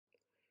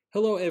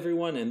Hello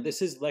everyone, and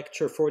this is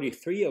lecture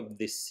 43 of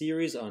this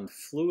series on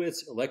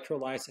fluids,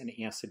 electrolytes, and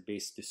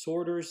acid-base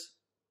disorders.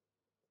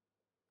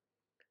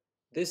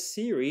 This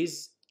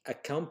series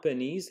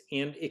accompanies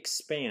and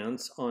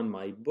expands on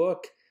my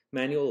book,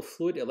 Manual of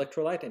Fluid,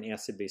 Electrolyte, and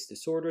Acid-Base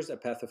Disorders, a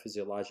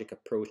Pathophysiologic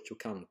Approach to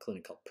Common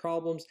Clinical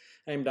Problems.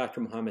 I am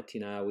Dr. Mohammad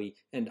Tinawi,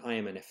 and I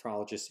am a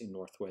nephrologist in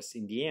Northwest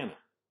Indiana.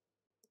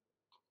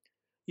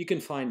 You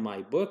can find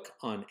my book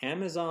on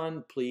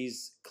Amazon.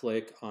 Please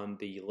click on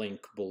the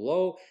link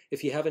below.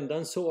 If you haven't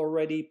done so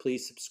already,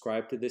 please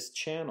subscribe to this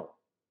channel.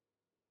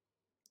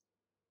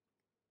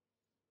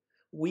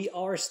 We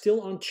are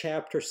still on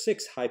Chapter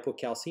 6,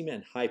 Hypocalcemia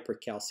and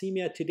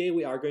Hypercalcemia. Today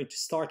we are going to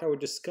start our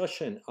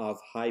discussion of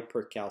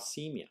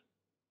hypercalcemia.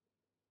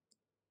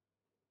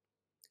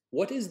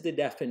 What is the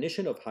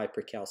definition of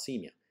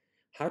hypercalcemia?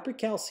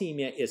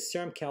 Hypercalcemia is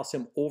serum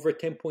calcium over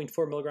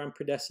 10.4 milligram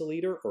per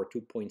deciliter or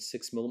 2.6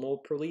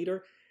 millimole per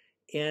liter,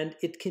 and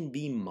it can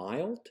be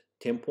mild,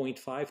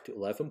 10.5 to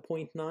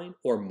 11.9,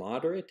 or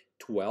moderate,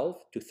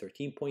 12 to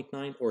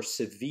 13.9, or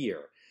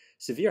severe.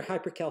 Severe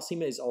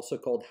hypercalcemia is also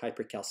called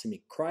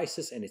hypercalcemic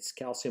crisis, and it's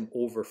calcium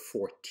over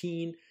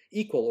 14,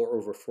 equal or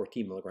over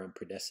 14 milligram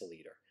per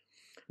deciliter.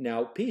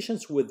 Now,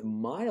 patients with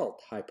mild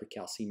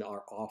hypercalcemia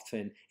are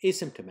often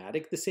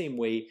asymptomatic, the same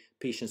way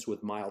patients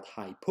with mild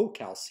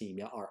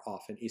hypocalcemia are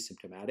often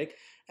asymptomatic.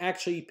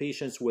 Actually,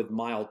 patients with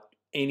mild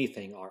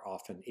anything are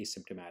often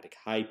asymptomatic.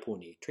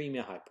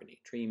 Hyponatremia,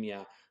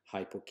 hypokalemia,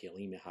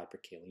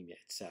 hyperkalemia,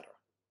 etc.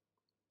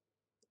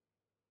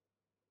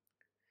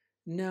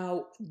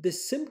 Now, the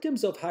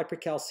symptoms of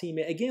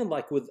hypercalcemia, again,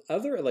 like with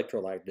other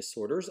electrolyte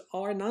disorders,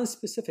 are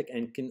nonspecific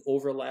and can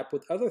overlap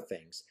with other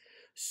things.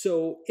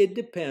 So it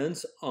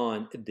depends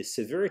on the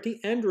severity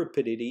and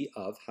rapidity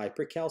of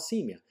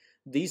hypercalcemia.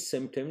 These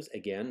symptoms,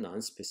 again,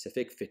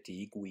 nonspecific: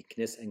 fatigue,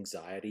 weakness,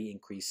 anxiety,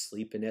 increased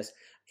sleepiness,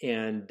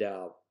 and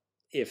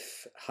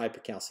if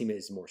hypercalcemia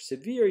is more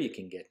severe, you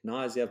can get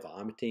nausea,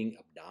 vomiting,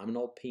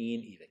 abdominal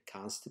pain, even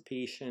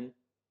constipation.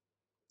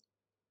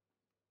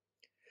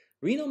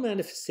 Renal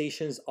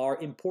manifestations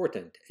are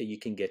important. You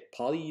can get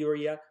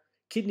polyuria,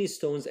 kidney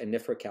stones, and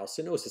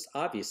nephrocalcinosis.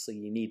 Obviously,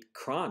 you need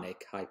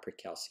chronic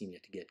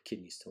hypercalcemia to get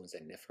kidney stones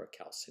and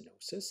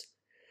nephrocalcinosis.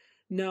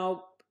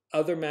 Now,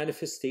 other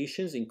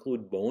manifestations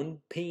include bone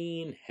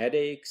pain,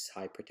 headaches,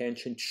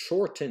 hypertension,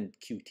 shortened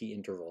QT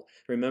interval.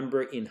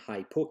 Remember, in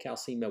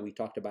hypocalcemia, we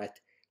talked about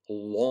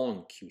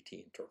long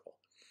QT interval.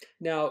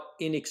 Now,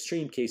 in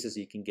extreme cases,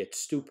 you can get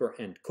stupor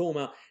and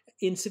coma.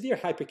 In severe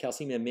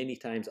hypercalcemia, many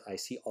times I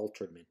see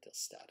altered mental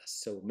status,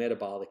 so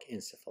metabolic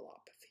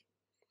encephalopathy.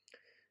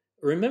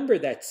 Remember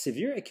that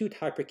severe acute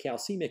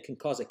hypercalcemia can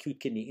cause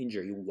acute kidney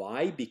injury.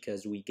 Why?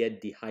 Because we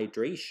get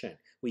dehydration.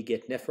 We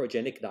get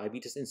nephrogenic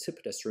diabetes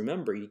insipidus.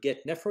 Remember, you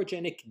get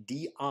nephrogenic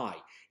DI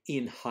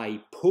in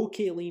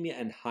hypokalemia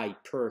and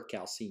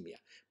hypercalcemia.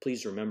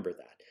 Please remember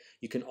that.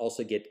 You can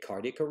also get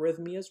cardiac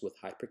arrhythmias with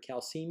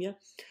hypercalcemia.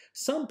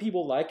 Some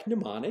people like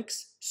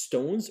mnemonics,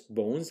 stones,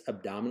 bones,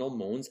 abdominal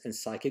moans, and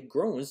psychic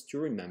groans to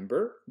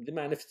remember the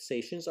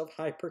manifestations of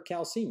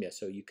hypercalcemia.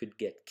 So you could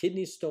get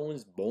kidney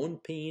stones,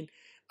 bone pain,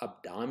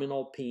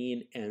 abdominal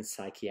pain, and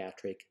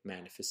psychiatric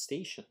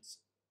manifestations.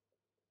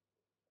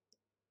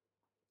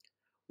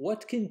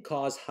 What can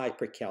cause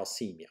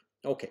hypercalcemia?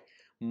 Okay,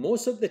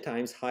 most of the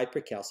times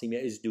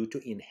hypercalcemia is due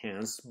to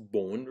enhanced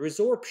bone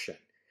resorption,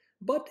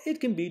 but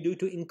it can be due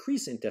to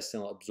increased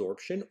intestinal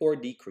absorption or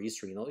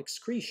decreased renal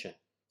excretion.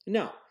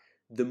 Now,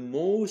 the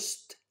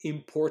most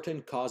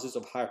important causes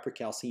of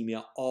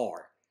hypercalcemia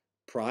are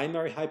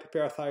primary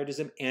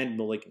hyperparathyroidism and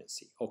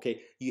malignancy.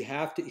 Okay, you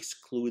have to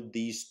exclude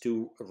these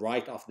two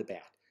right off the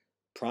bat: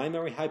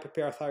 primary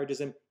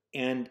hyperparathyroidism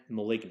and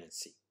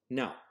malignancy.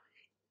 Now,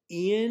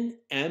 in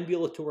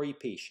ambulatory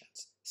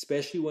patients,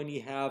 especially when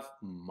you have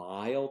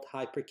mild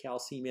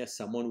hypercalcemia,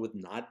 someone with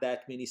not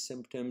that many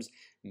symptoms,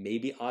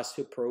 maybe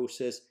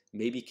osteoporosis,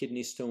 maybe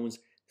kidney stones,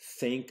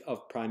 think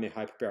of primary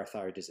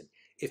hyperparathyroidism.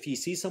 If you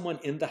see someone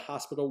in the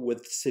hospital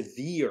with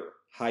severe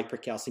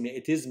hypercalcemia,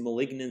 it is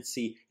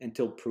malignancy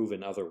until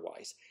proven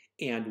otherwise.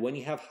 And when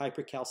you have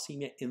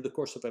hypercalcemia in the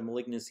course of a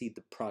malignancy,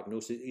 the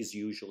prognosis is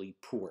usually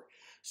poor.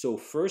 So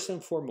first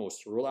and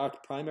foremost, rule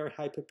out primary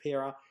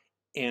hyperpara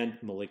and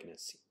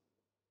malignancy.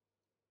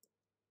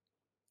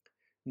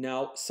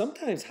 Now,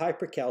 sometimes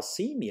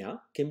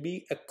hypercalcemia can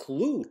be a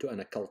clue to an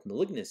occult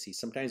malignancy.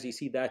 Sometimes you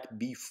see that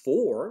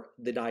before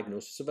the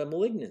diagnosis of a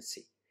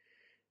malignancy.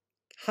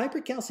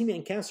 Hypercalcemia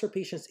in cancer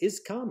patients is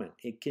common.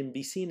 It can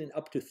be seen in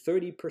up to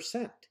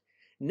 30%.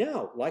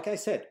 Now, like I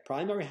said,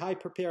 primary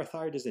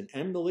hyperparathyroidism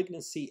and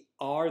malignancy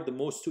are the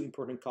most two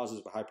important causes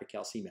of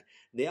hypercalcemia.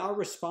 They are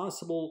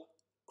responsible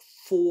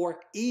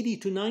for 80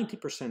 to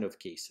 90% of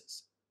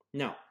cases.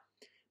 Now,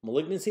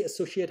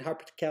 malignancy-associated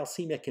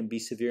hypercalcemia can be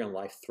severe and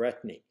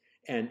life-threatening,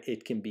 and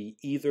it can be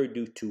either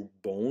due to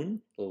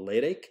bone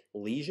lytic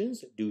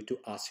lesions, due to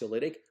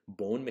osteolytic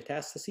bone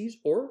metastases,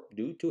 or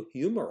due to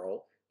humoral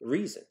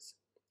reasons.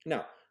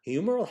 Now,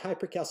 Humoral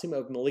hypercalcemia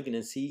of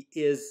malignancy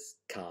is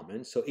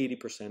common, so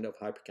 80% of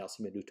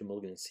hypercalcemia due to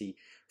malignancy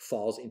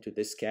falls into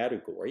this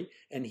category.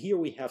 And here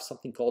we have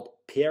something called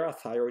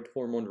parathyroid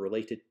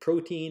hormone-related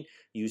protein,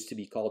 used to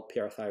be called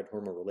parathyroid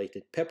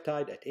hormone-related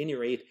peptide. At any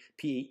rate,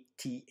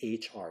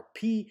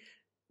 PTHRP.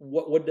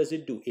 What does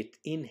it do? It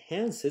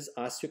enhances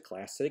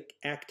osteoclastic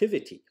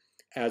activity,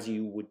 as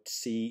you would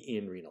see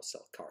in renal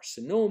cell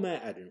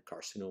carcinoma,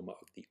 adenocarcinoma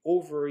of the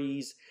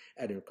ovaries,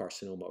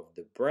 adenocarcinoma of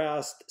the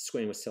breast,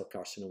 squamous cell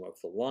carcinoma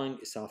of the lung,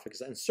 esophagus,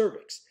 and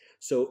cervix.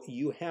 So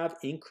you have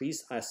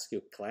increased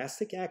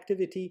osteoclastic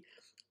activity,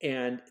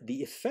 and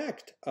the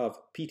effect of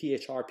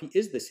PTHRP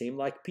is the same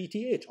like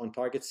PTH on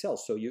target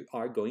cells. So you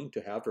are going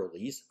to have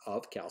release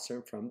of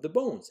calcium from the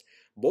bones.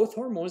 Both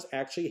hormones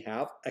actually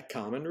have a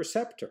common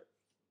receptor.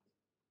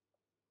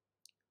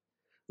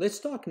 Let's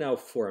talk now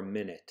for a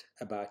minute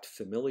about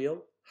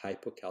familial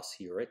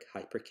hypocalciuric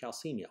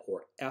hypercalcemia,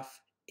 or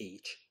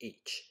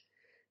FHH.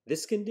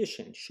 This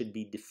condition should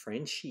be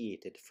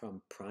differentiated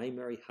from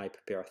primary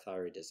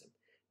hyperparathyroidism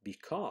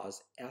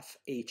because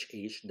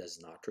FHH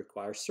does not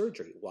require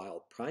surgery,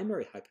 while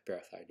primary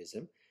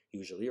hyperparathyroidism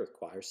usually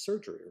requires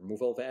surgery,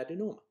 removal of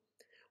adenoma.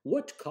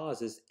 What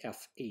causes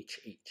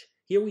FHH?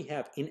 Here we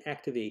have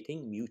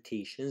inactivating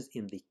mutations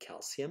in the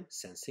calcium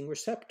sensing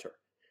receptor.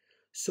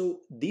 So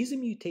these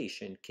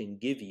mutations can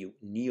give you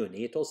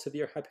neonatal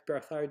severe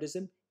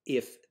hyperparathyroidism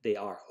if they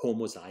are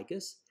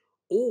homozygous,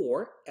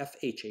 or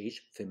FHH,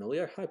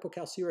 familial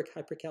hypocalciuric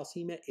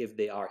hypercalcemia, if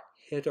they are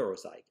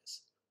heterozygous.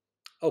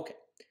 Okay,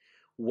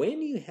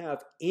 when you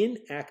have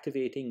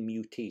inactivating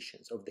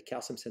mutations of the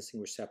calcium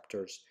sensing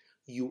receptors,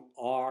 you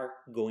are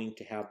going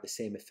to have the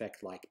same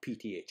effect like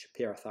PTH,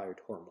 parathyroid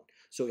hormone.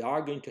 So you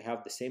are going to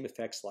have the same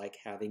effects like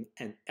having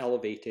an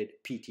elevated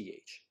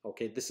PTH.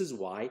 Okay, this is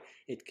why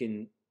it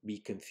can be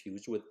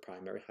confused with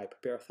primary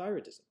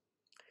hyperparathyroidism.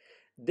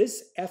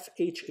 This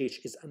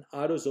FHH is an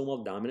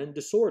autosomal dominant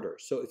disorder.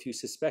 So if you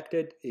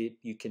suspected it,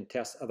 you can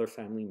test other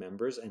family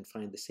members and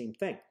find the same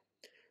thing.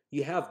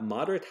 You have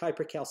moderate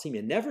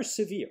hypercalcemia, never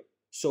severe.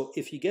 So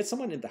if you get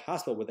someone in the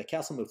hospital with a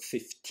calcium of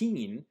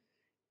 15,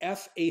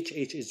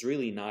 FHH is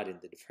really not in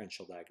the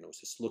differential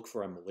diagnosis. Look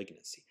for a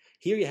malignancy.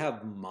 Here you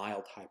have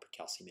mild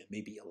hypercalcemia,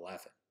 maybe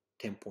 11,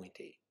 10.8,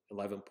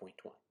 11.1,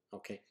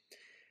 okay?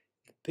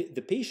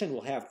 The patient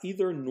will have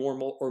either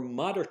normal or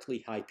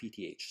moderately high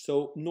PTH.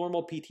 So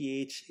normal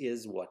PTH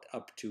is what,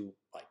 up to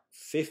like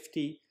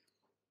 50.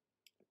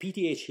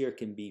 PTH here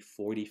can be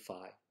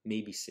 45,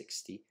 maybe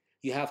 60.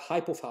 You have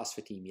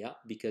hypophosphatemia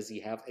because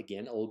you have,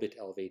 again, a little bit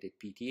elevated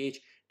PTH,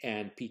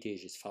 and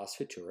PTH is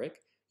phosphaturic.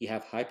 You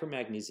have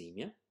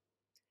hypermagnesemia,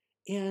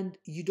 and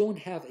you don't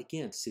have,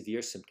 again,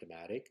 severe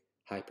symptomatic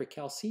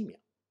hypercalcemia.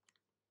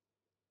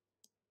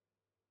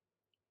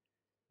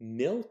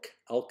 Milk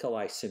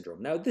alkali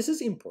syndrome. Now, this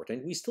is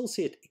important. We still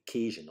see it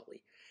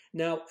occasionally.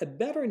 Now, a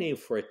better name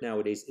for it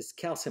nowadays is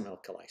calcium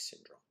alkali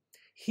syndrome.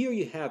 Here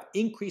you have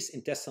increased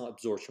intestinal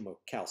absorption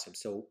of calcium.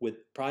 So with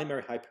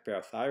primary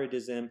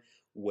hyperparathyroidism,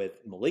 with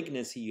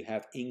malignancy, you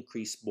have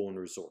increased bone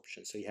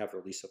resorption. So you have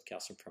release of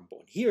calcium from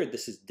bone. Here,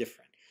 this is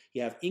different.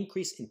 You have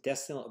increased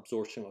intestinal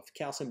absorption of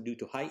calcium due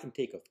to high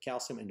intake of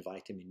calcium and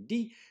vitamin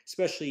D,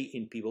 especially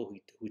in people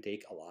who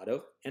take a lot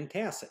of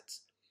antacids.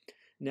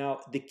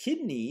 Now, the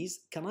kidneys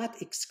cannot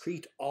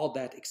excrete all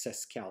that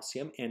excess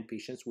calcium, and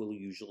patients will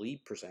usually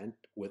present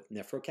with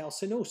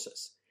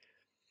nephrocalcinosis.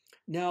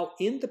 Now,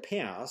 in the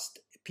past,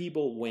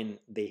 people, when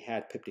they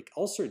had peptic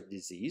ulcer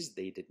disease,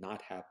 they did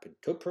not have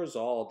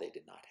pantoprazole, they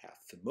did not have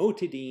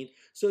famotidine,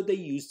 so they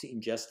used to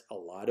ingest a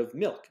lot of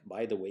milk.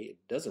 By the way, it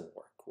doesn't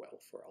work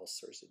well for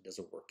ulcers. It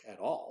doesn't work at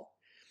all.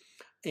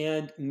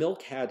 And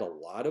milk had a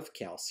lot of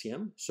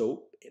calcium,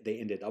 so they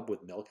ended up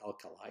with milk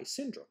alkali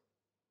syndrome.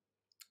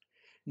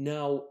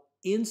 Now,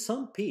 in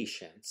some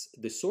patients,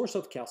 the source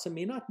of calcium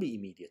may not be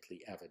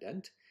immediately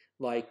evident.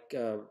 Like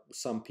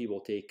some people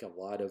take a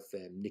lot of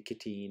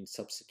nicotine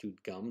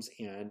substitute gums,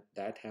 and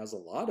that has a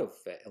lot of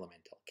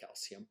elemental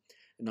calcium,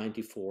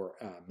 94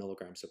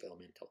 milligrams of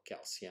elemental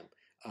calcium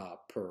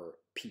per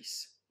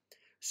piece.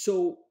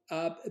 So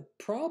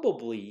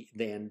probably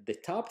then the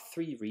top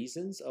three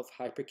reasons of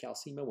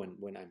hypercalcemia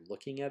when I'm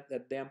looking at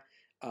them,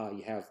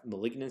 you have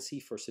malignancy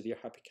for severe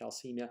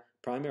hypercalcemia,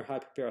 primary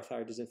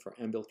hyperparathyroidism for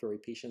ambulatory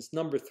patients.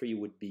 Number 3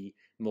 would be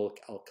milk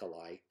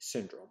alkali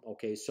syndrome.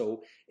 Okay,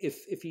 so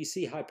if you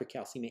see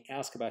hypercalcemia,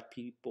 ask about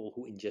people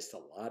who ingest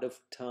a lot of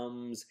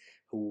Tums,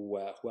 who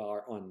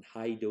are on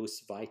high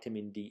dose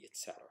vitamin D,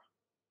 etc.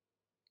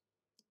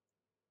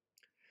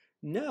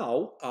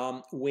 Now,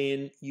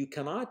 when you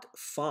cannot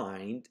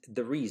find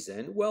the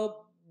reason,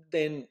 well,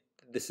 then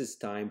this is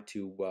time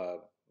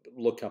to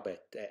look up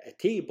at a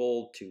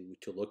table to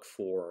look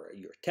for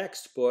your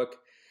textbook.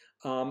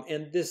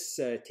 And this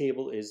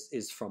table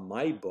is from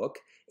my book.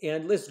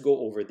 And let's go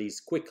over these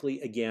quickly.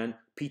 Again,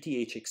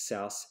 PTH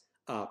excess,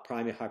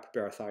 primary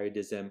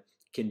hyperparathyroidism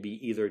can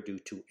be either due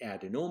to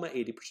adenoma,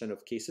 80%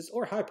 of cases,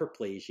 or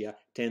hyperplasia,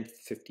 10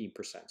 to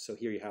 15%. So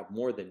here you have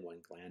more than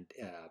one gland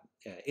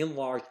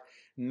enlarged.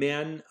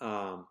 Men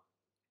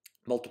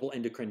Multiple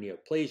endocrine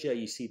neoplasia,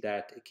 you see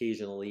that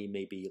occasionally,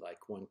 maybe like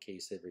one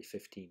case every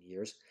 15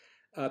 years.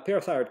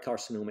 Parathyroid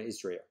carcinoma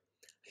is rare.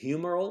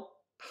 Humoral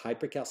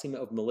hypercalcemia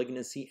of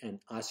malignancy and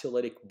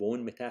osteolytic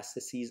bone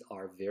metastases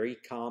are very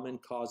common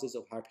causes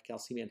of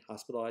hypercalcemia in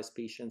hospitalized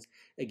patients.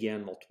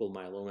 Again, multiple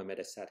myeloma,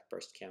 metastatic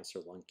breast cancer,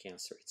 lung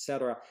cancer,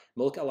 etc.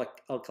 Milk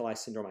alkali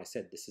syndrome, I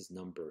said this is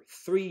number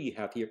 3. You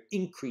have here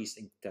increased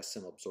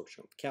intestinal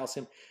absorption of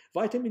calcium.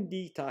 Vitamin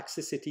D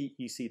toxicity,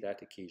 you see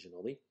that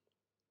occasionally.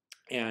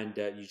 And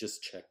you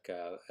just check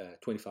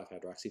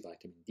 25-hydroxy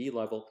vitamin D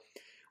level.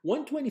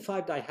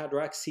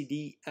 1,25-dihydroxy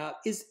D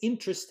is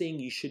interesting.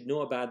 You should know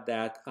about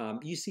that.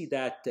 You see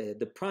that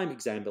the prime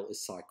example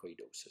is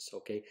sarcoidosis,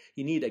 okay?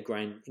 You need a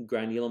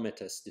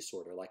granulomatous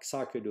disorder like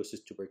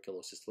sarcoidosis,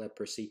 tuberculosis,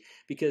 leprosy,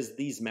 because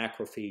these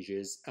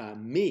macrophages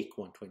make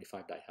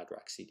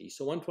 1,25-dihydroxy D.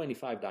 So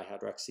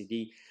 1,25-dihydroxy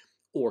D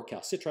or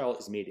calcitriol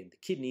is made in the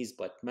kidneys,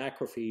 but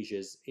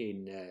macrophages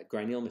in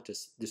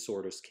granulomatous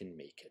disorders can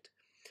make it.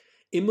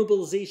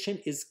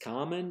 Immobilization is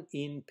common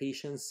in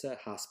patients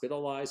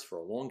hospitalized for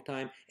a long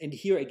time. And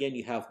here again,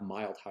 you have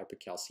mild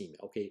hypercalcemia.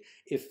 Okay,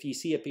 if you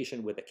see a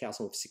patient with a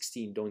calcium of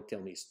 16, don't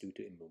tell me it's due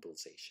to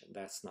immobilization.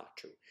 That's not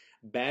true.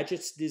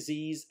 Paget's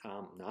disease,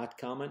 not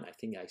common. I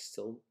think I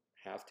still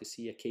have to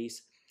see a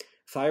case.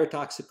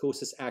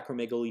 Thyrotoxicosis,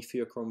 acromegaly,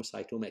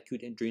 pheochromocytoma,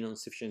 acute adrenal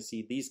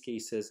insufficiency. These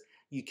cases,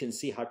 you can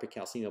see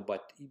hypercalcemia,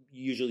 but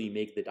usually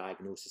make the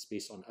diagnosis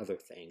based on other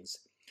things.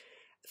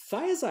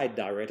 Thiazide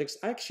diuretics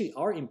actually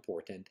are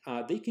important.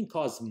 They can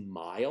cause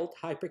mild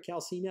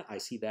hypercalcemia. I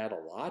see that a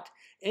lot.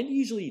 And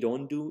usually you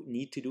don't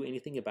need to do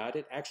anything about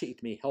it. Actually,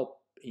 it may help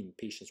in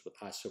patients with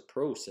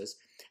osteoporosis.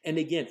 And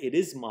again, it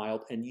is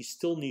mild, and you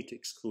still need to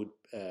exclude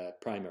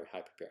primary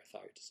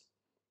hyperparathyroidism.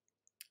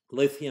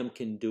 Lithium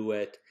can do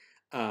it.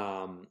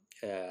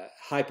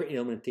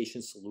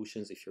 Hyperaugmentation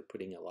solutions if you're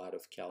putting a lot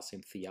of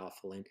calcium,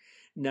 theophylline.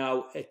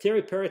 Now,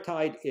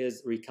 teriparatide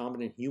is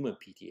recombinant human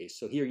PTH.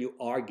 So here you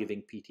are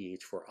giving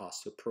PTH for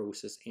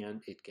osteoporosis,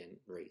 and it can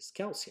raise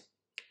calcium.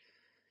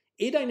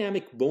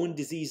 Adynamic bone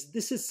disease,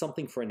 this is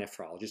something for a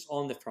nephrologist.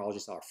 All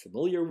nephrologists are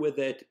familiar with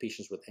it.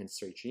 Patients with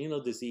end-stage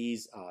renal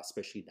disease,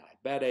 especially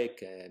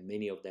diabetic,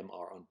 many of them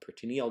are on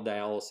peritoneal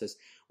dialysis.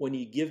 When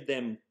you give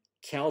them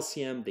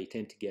calcium, they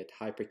tend to get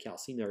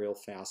hypercalcemia real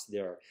fast.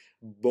 Their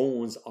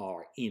bones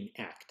are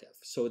inactive.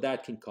 So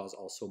that can cause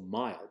also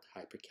mild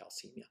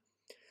hypercalcemia.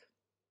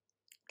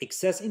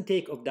 Excess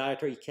intake of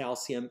dietary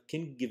calcium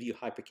can give you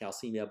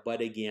hypercalcemia, but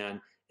again,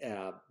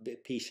 the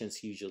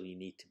patients usually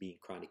need to be in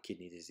chronic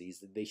kidney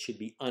disease. They should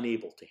be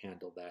unable to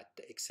handle that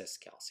excess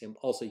calcium.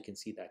 Also, you can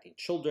see that in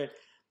children.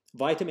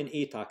 Vitamin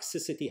A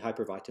toxicity,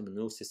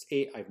 hypervitaminosis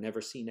A, I've never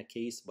seen a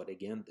case, but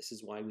again, this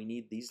is why we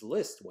need these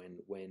lists.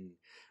 When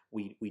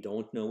we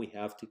don't know, we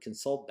have to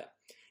consult them.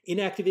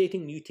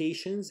 Inactivating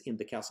mutations in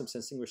the calcium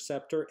sensing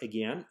receptor,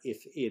 again,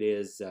 if it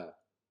is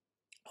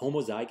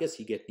homozygous,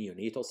 you get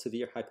neonatal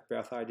severe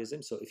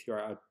hyperparathyroidism. So if you're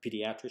a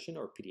pediatrician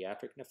or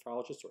pediatric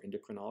nephrologist or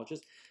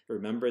endocrinologist,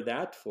 remember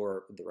that.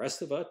 For the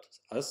rest of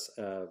us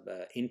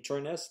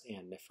internists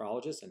and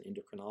nephrologists and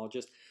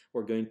endocrinologists,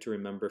 we're going to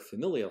remember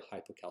familial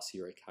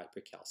hypocalciuric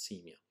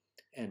hypercalcemia.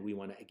 And we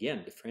want to,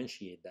 again,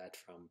 differentiate that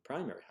from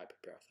primary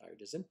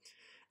hyperparathyroidism.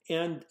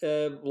 And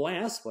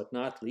last but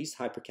not least,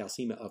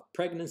 hypercalcemia of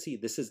pregnancy.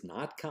 This is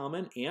not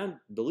common, and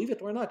believe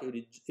it or not,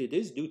 it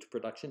is due to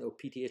production of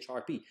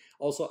PTHRP.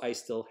 Also, I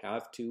still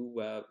have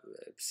to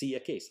see a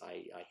case.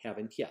 I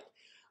haven't yet.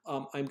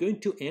 I'm going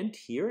to end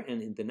here,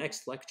 and in the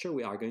next lecture,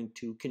 we are going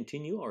to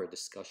continue our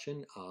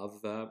discussion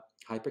of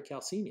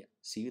hypercalcemia.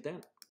 See you then.